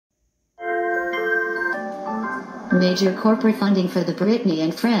Major corporate funding for the Britney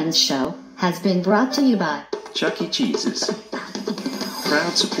and Friends show has been brought to you by Chuck E. Cheese's,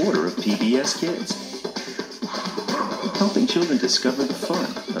 proud supporter of PBS Kids, helping children discover the fun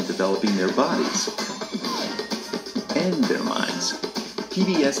of developing their bodies and their minds.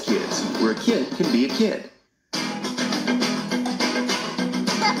 PBS Kids, where a kid can be a kid.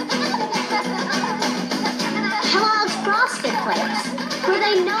 Kellogg's Frosted Flakes, where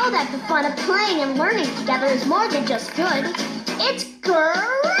they know that the fun of playing and learning together is more than just good. It's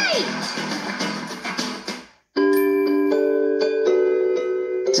great!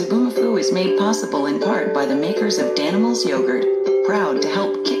 Zaboomafoo is made possible in part by the makers of Danimals Yogurt, proud to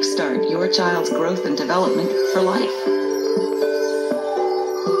help kickstart your child's growth and development for life.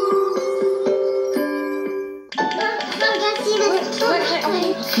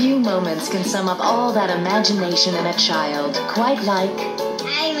 Few moments can sum up all that imagination in a child, quite like...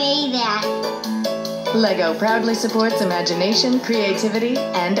 I made that. Lego proudly supports imagination, creativity,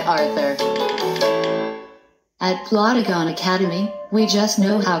 and Arthur. At Plotagon Academy, we just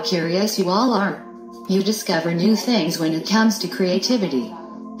know how curious you all are. You discover new things when it comes to creativity.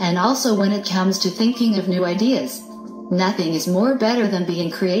 And also when it comes to thinking of new ideas. Nothing is more better than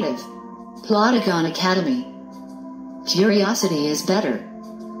being creative. Plotagon Academy. Curiosity is better.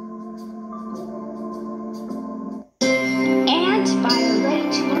 And by a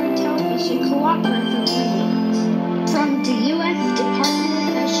ready-to-learn television cooperative